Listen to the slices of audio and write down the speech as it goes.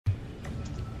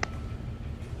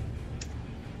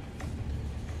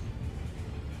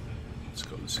It's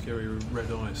got the scary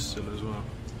red eyes still as well.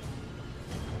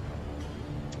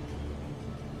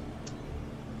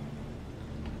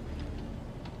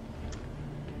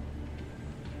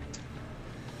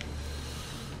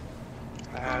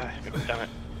 Damn it.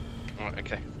 Right,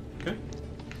 okay. Okay.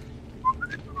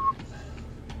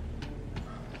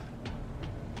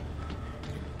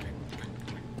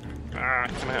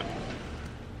 Come out.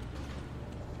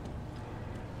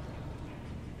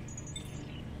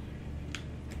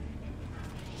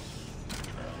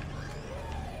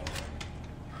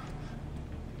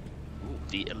 Ooh,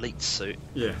 the elite suit.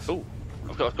 Yes. Oh,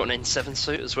 I've got an N7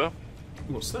 suit as well.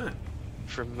 What's that?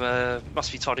 From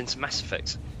must be tied into Mass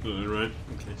Effect. Oh, right.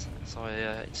 Okay. So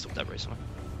I installed that recently.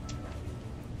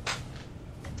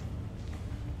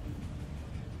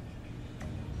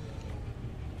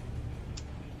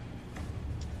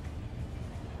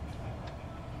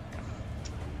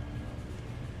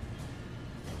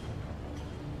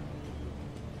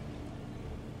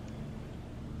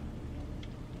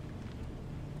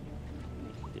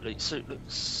 The elite suit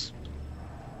looks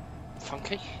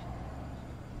funky.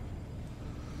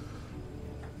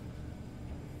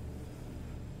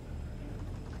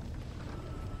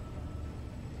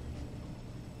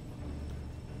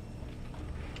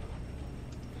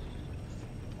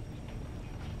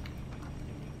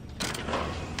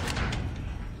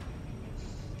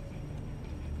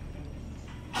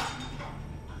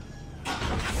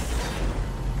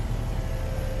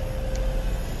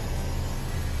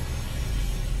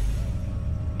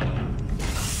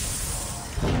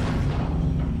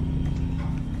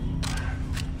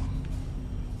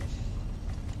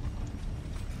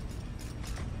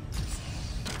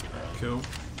 Cool.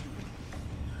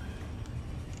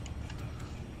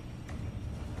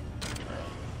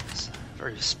 It's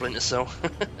very Splinter Cell.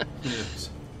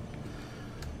 Yes.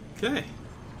 Okay.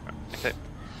 Okay.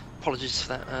 Apologies for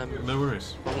that. No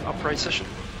worries. Long upgrade session.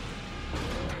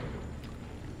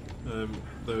 There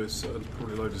was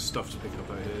probably a load of stuff to pick up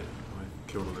out here.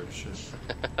 I killed a load of shit.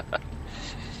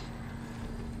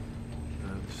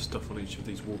 Stuff on each of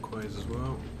these walkways as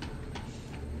well.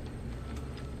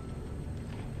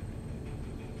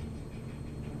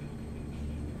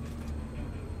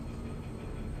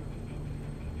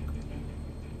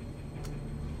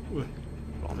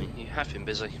 I mean, you have been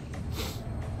busy.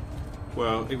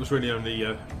 Well, it was really only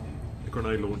the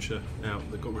grenade launcher out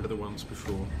that got rid of the ones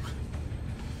before.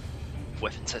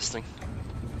 Weapon testing.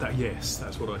 Yes,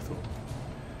 that's what I thought.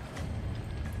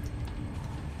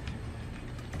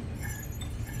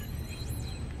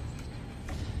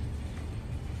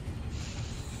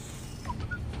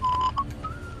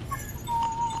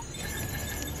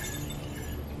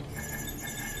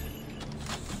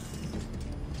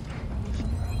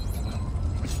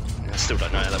 I still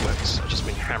don't know how that works. I've just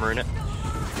been hammering it.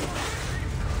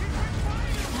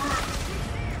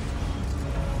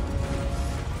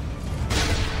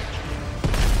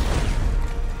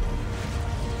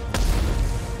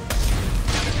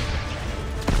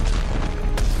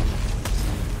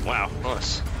 Wow,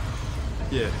 nice.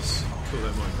 Yes, thought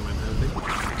that might come in handy.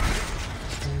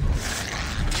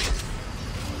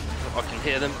 I can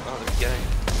hear them. Oh, there we go.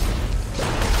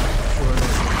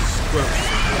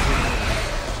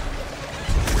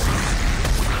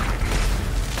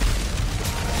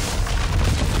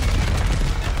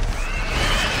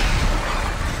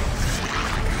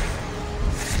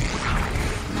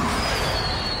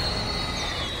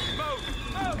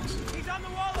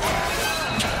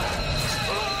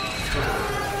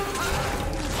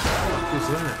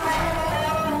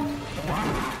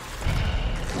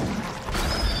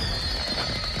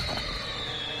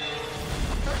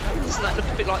 Doesn't that look a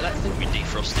bit like that thing we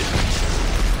defrosted?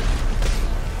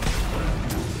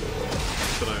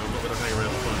 But I'm not going to hang around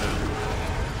to find out.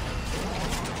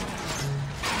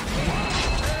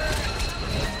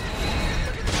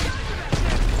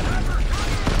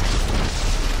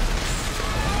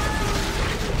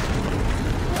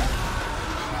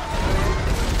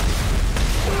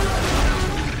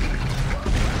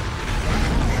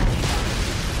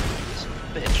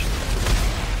 Bitch.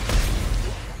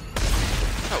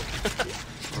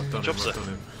 I've done Job, him, sir. I've done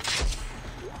him.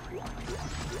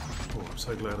 Oh, I'm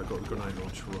so glad I got the grenade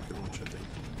launcher, rocket launcher thing.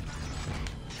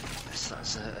 Yes,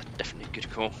 that's definitely a good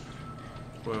call.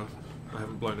 Well, I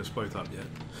haven't blown us both up yet.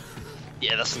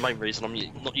 Yeah, that's the main reason I'm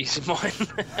not using mine.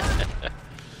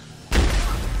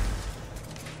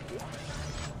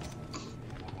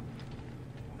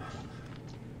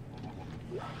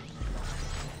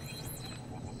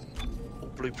 All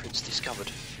blueprints discovered.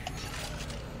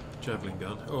 Javelin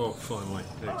gun. Oh, finally.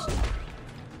 Excellent.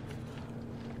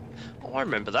 Oh, I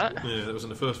remember that. Yeah, that was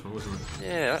in the first one, wasn't it?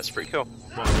 Yeah, that's pretty cool.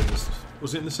 Might have been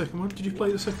Was it in the second one? Did you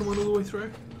play the second one all the way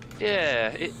through?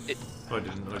 Yeah, I didn't. I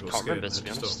got can't scared remember, and to be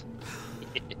had honest. stop.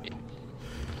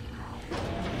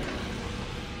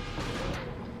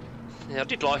 Yeah, I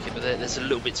did like it, but there's a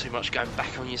little bit too much going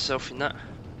back on yourself in that.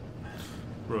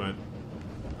 Right.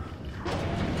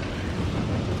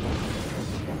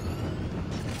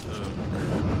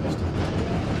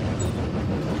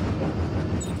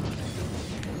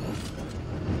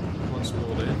 Once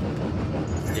more then.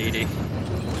 Indeedy.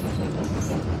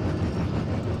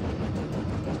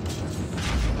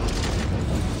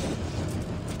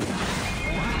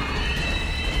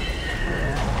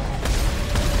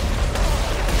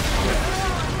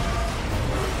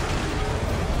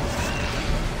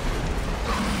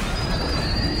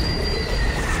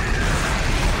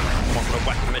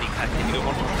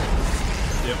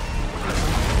 Yep.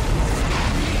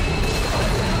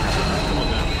 Come on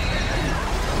now.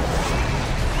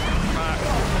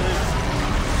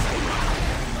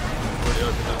 Already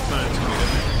opened that fan to me,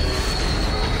 didn't it?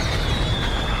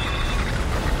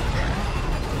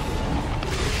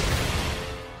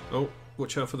 Oh,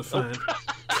 watch out for the fan.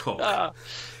 Cock.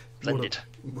 Splendid.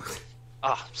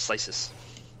 Ah, stasis.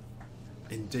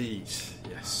 Indeed.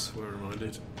 Yes, we're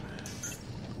reminded.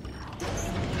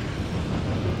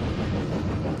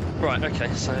 Right,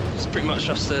 okay, so it's pretty much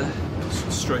just a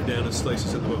Straight down and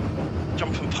stasis at the bottom.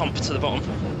 jump and pump to the bottom.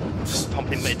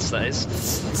 Pumping meds, that is.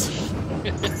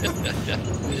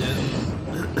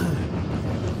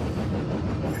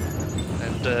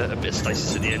 And a bit of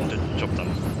stasis at the end and job done.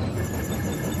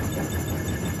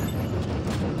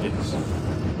 Yes.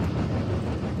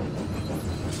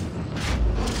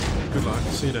 Good luck.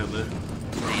 See you down there.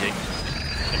 Indeed.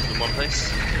 In one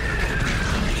place.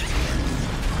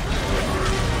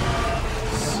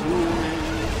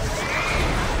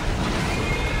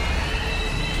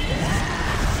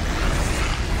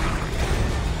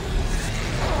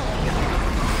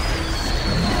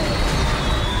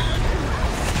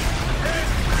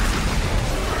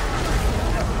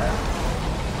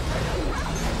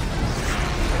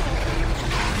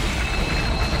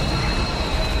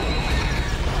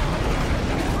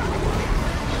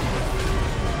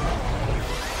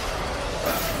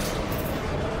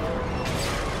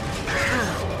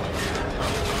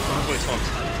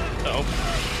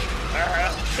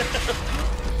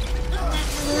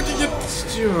 What did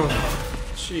you...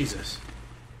 Jesus.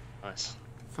 Nice.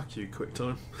 Fuck you,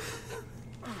 QuickTime.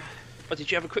 Oh,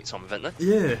 did you have a quick time event then?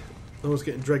 Yeah. I was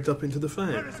getting dragged up into the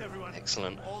fan. Where is everyone?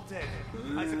 Excellent. All dead.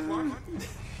 Isaac Clark?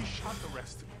 He shot the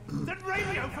rest. Then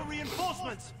radio for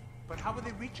reinforcements! But how will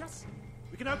they reach us?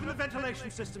 We can open the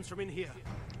ventilation systems from in here.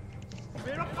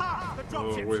 Clear a path for Oh,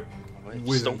 dropships. we're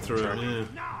whizzing through it, yeah.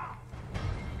 Now!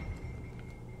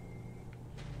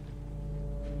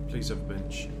 Please have a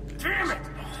bench. Damn it!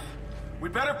 We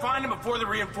better find him before the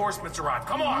reinforcements arrive.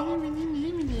 Come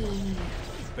on!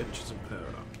 Bench isn't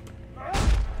powered up.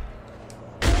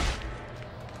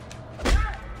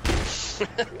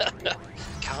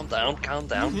 Calm down, calm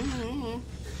down.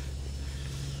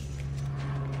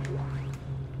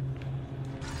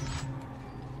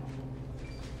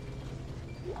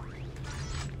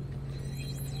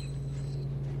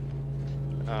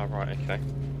 Ah, right, okay.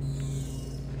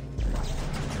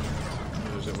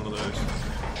 Or is it one of those?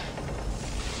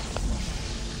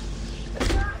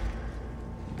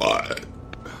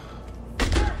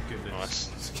 Goodness.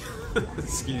 Nice.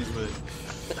 Excuse me.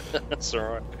 That's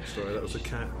alright. Sorry, that was a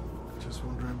cat just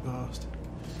wandering past.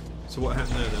 So what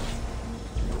happened there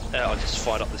then? I just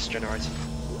fired up this generator.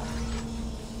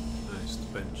 Nice, the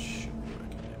bench.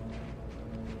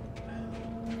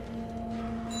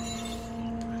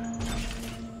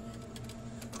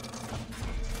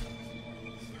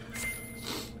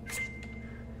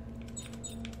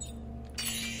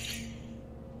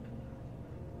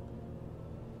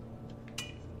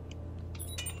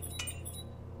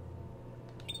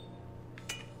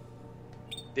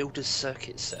 Builder's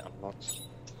circuit set on mods.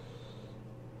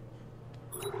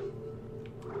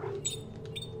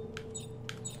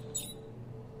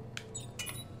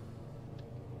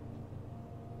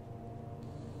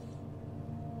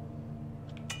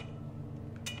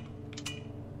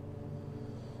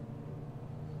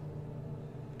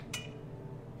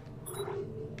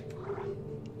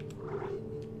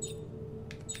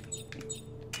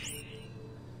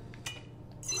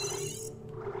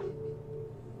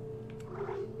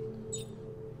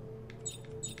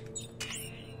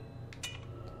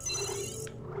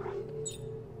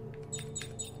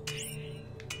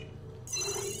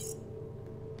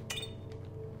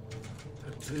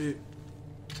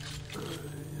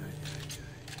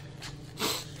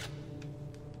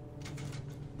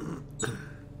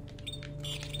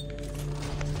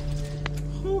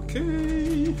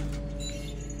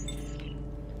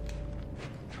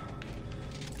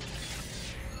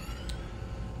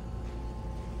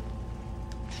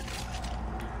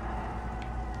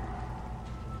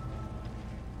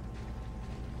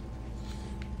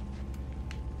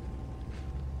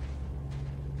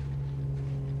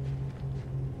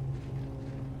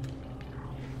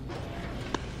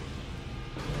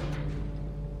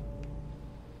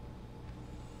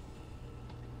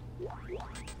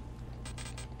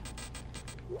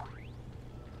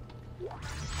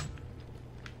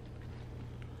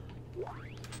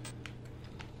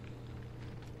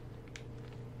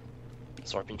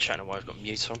 Sorry, I've been chatting away. I've got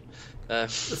mute on.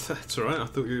 That's alright, I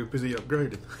thought you were busy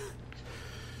upgrading.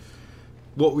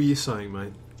 What were you saying,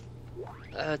 mate?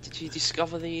 Did you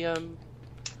discover the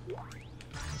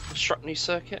struck new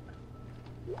circuit?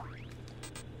 Right.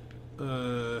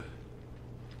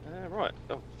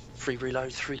 Oh, 3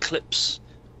 reload, 3 clips.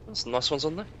 That's some nice ones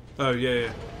on there. Oh,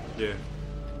 yeah.